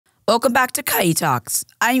Welcome back to Caio Talks.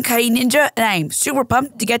 I'm Caio Ninja, and I'm super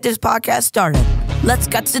pumped to get this podcast started. Let's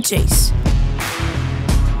cut to the chase.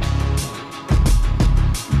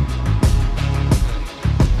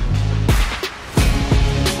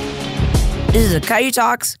 This is a Caio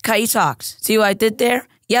Talks. See what I did there?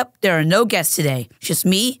 Yep, there are no guests today. Just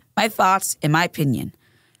me, my thoughts, and my opinion.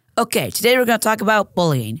 Okay, today we're going to talk about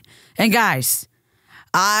bullying. And guys,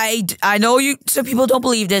 I know some people don't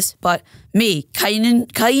believe this, but me, Caio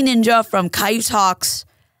Ninja from Caio Talks,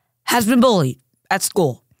 has been bullied at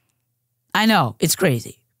school. I know, it's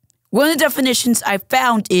crazy. One of the definitions I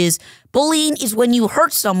found is bullying is when you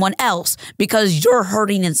hurt someone else because you're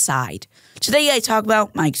hurting inside. Today I talk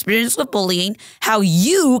about my experience with bullying, how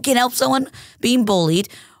you can help someone being bullied,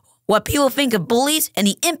 what people think of bullies, and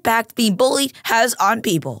the impact being bullied has on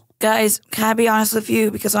people. Guys, can I be honest with you?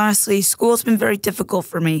 Because honestly, school's been very difficult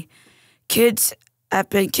for me. Kids have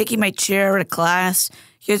been kicking my chair in class.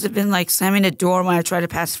 Kids have been slamming the door when I try to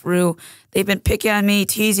pass through. They've been picking on me,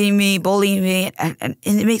 teasing me, bullying me, and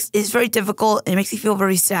it's very difficult. It makes me feel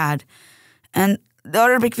very sad. And the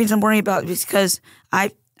other big things I'm worrying about is because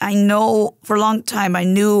I know for a long time I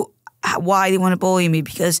knew why they want to bully me,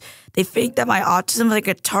 because they think that my autism is like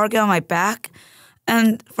a target on my back.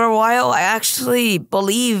 And for a while, I actually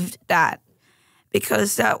believed that,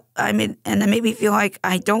 because and it made me feel like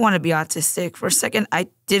I don't want to be autistic. For a second, I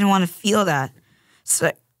didn't want to feel that,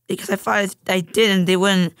 so because I thought if I didn't, they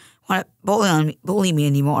wouldn't want to bully me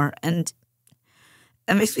anymore. And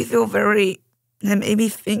that makes me feel it made me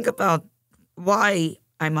think about why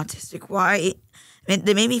I'm autistic.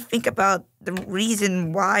 They made me think about the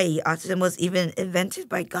reason why autism was even invented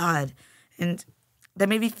by God, and that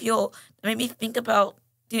made me think about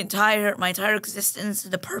my entire existence,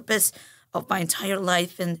 the purpose of my entire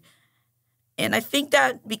life, and I think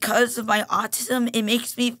that because of my autism, it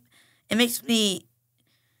makes me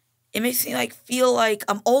feel like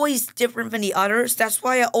I'm always different than the others. That's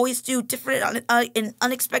why I always do different and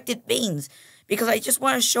unexpected things, because I just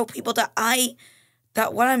want to show people that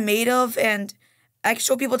what I'm made of, and I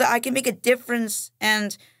show people that I can make a difference,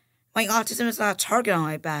 and my autism is not a target on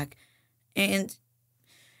my back, and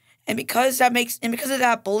because of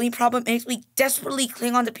that bullying problem, it makes me desperately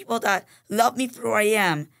cling on to people that love me for who I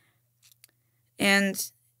am. And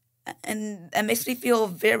it makes me feel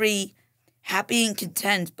very happy and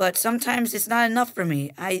content, but sometimes it's not enough for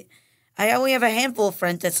me. I only have a handful of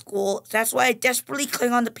friends at school. That's why I desperately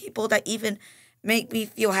cling on to people that even make me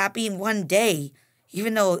feel happy in one day,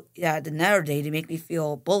 even though the another day they make me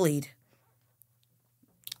feel bullied.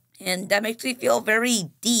 And that makes me feel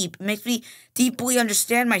very deep. It makes me deeply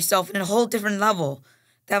understand myself in a whole different level.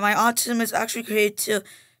 That my autism is actually created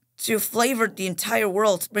to flavor the entire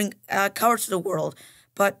world, to bring color to the world.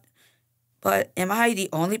 But am I the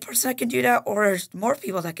only person that can do that, or there's more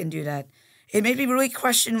people that can do that? It made me really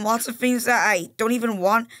question lots of things that I don't even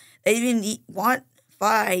want. Thought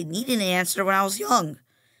I needed an answer when I was young,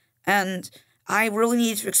 and I really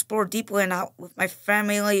need to explore deeply and out with my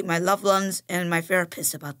family, my loved ones, and my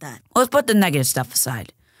therapist about that. Let's put the negative stuff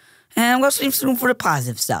aside, and let's leave some room for the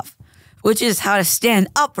positive stuff, which is how to stand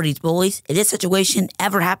up for these bullies if this situation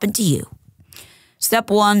ever happened to you. Step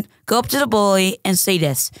 1, go up to the bully and say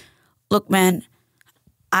this: "Look, man,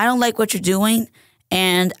 I don't like what you're doing,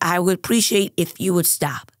 and I would appreciate if you would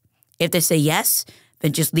stop." If they say yes,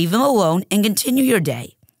 then just leave them alone and continue your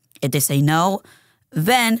day. If they say no,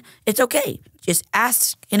 then it's okay. Just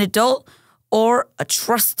ask an adult or a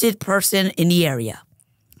trusted person in the area,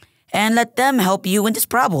 and let them help you in this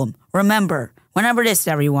problem. Remember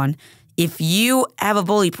everyone, if you have a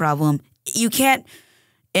bully problem, you can't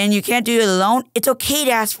do it alone. It's okay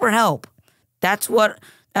to ask for help. That's what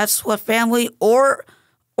family or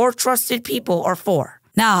trusted people are for.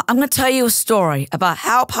 Now, I'm going to tell you a story about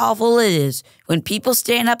how powerful it is when people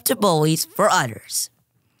stand up to bullies for others.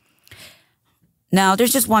 Now,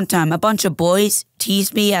 there's just one time a bunch of boys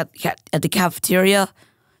teased me at the cafeteria,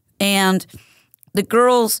 and the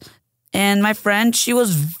girls and my friend, she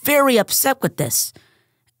was very upset with this.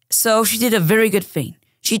 So she did a very good thing.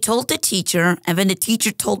 She told the teacher, and then the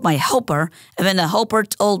teacher told my helper, and then the helper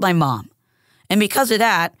told my mom. And because of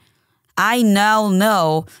that, I now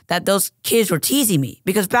know that those kids were teasing me,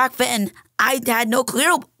 because back then I had no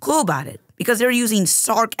clue about it, because they were using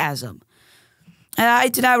sarcasm. And I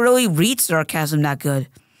did not really read sarcasm that good.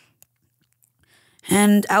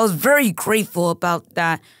 And I was very grateful about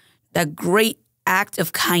that great act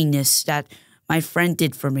of kindness that my friend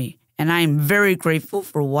did for me. And I am very grateful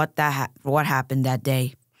for what happened that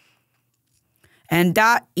day. And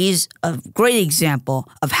that is a great example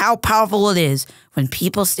of how powerful it is when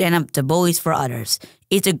people stand up to bullies for others.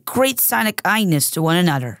 It's a great sign of kindness to one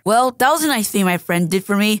another. Well, that was a nice thing my friend did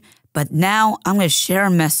for me, but now I'm going to share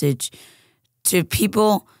a message to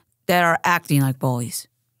people that are acting like bullies.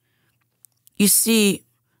 You see,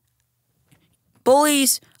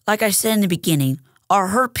 bullies, like I said in the beginning, are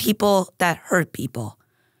hurt people that hurt people.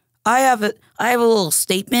 I have a little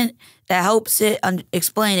statement that helps it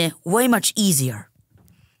explain it way much easier.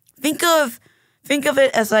 Think of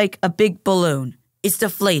it as like a big balloon. It's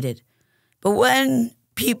deflated. But when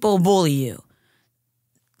people bully you,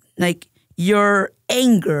 like your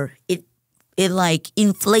anger, it like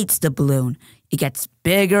inflates the balloon. It gets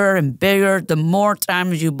bigger and bigger the more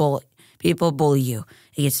times people bully you.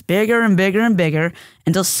 It gets bigger and bigger and bigger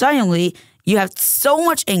until suddenly you have so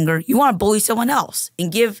much anger, you want to bully someone else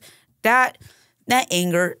and give that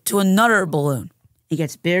anger to another balloon. It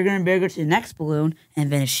gets bigger and bigger to the next balloon,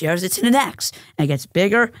 and then it shares it to the next. And it gets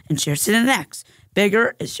bigger and shares to the next.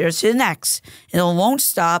 Bigger and shares to the next. And it won't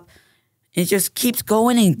stop. It just keeps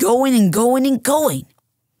going and going and going and going.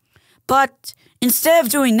 But instead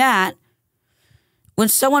of doing that, when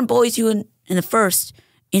someone bullies you in the first,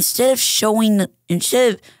 instead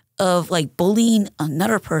of like bullying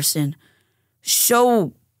another person,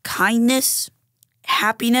 show kindness,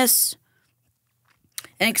 happiness,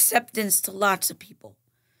 and acceptance to lots of people.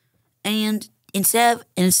 And instead of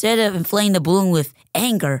inflating the balloon with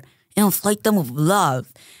anger, it'll inflate them with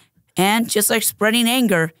love. And just like spreading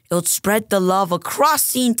anger, it'll spread the love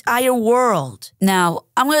across the entire world. Now,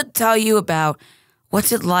 I'm going to tell you about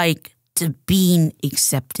what's it like to being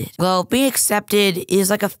accepted. Well, being accepted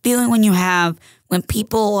is like a feeling when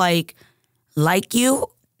people like you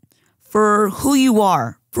for who you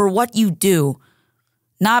are, for what you do.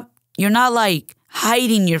 You're not like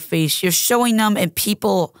hiding your face. You're showing them, and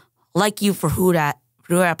people like you for who that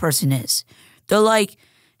person is. They're like,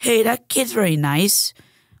 hey, that kid's very nice.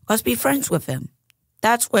 Let's be friends with him.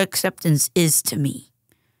 That's what acceptance is to me.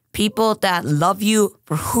 People that love you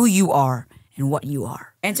for who you are and what you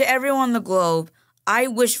are. And to everyone on the globe, I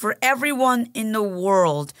wish for everyone in the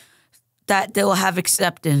world that they'll have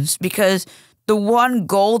acceptance, because the one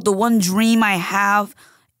goal, the one dream I have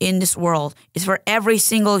in this world is for every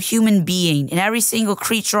single human being and every single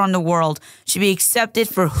creature on the world should be accepted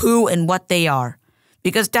for who and what they are.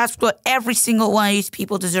 Because that's what every single one of these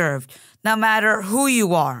people deserve. No matter who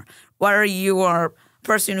you are, whether you are a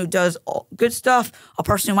person who does good stuff, a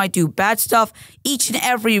person who might do bad stuff, each and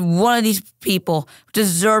every one of these people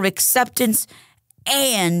deserve acceptance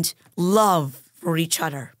and love for each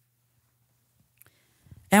other.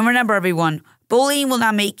 And remember, everyone, bullying will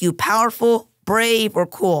not make you powerful, brave, or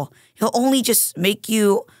cool. It'll only just give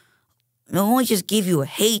you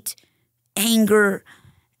hate, anger,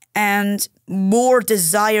 and more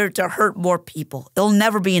desire to hurt more people. It'll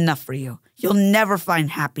never be enough for you. You'll never find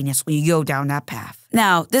happiness when you go down that path.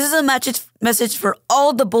 Now, this is a message for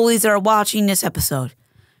all the bullies that are watching this episode.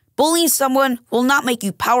 Bullying someone will not make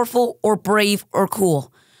you powerful or brave or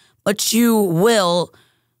cool, but you will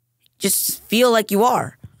just feel like you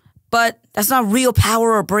are. But that's not real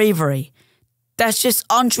power or bravery. That's just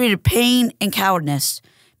untreated pain and cowardness.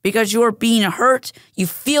 Because you are being hurt, you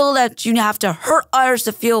feel that you have to hurt others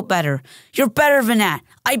to feel better. You're better than that.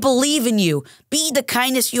 I believe in you. Be the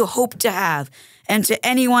kindness you hope to have. And to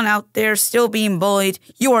anyone out there still being bullied,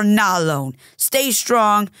 you are not alone. Stay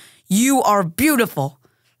strong. You are beautiful.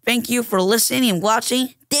 Thank you for listening and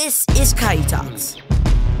watching. This is Caio Talks.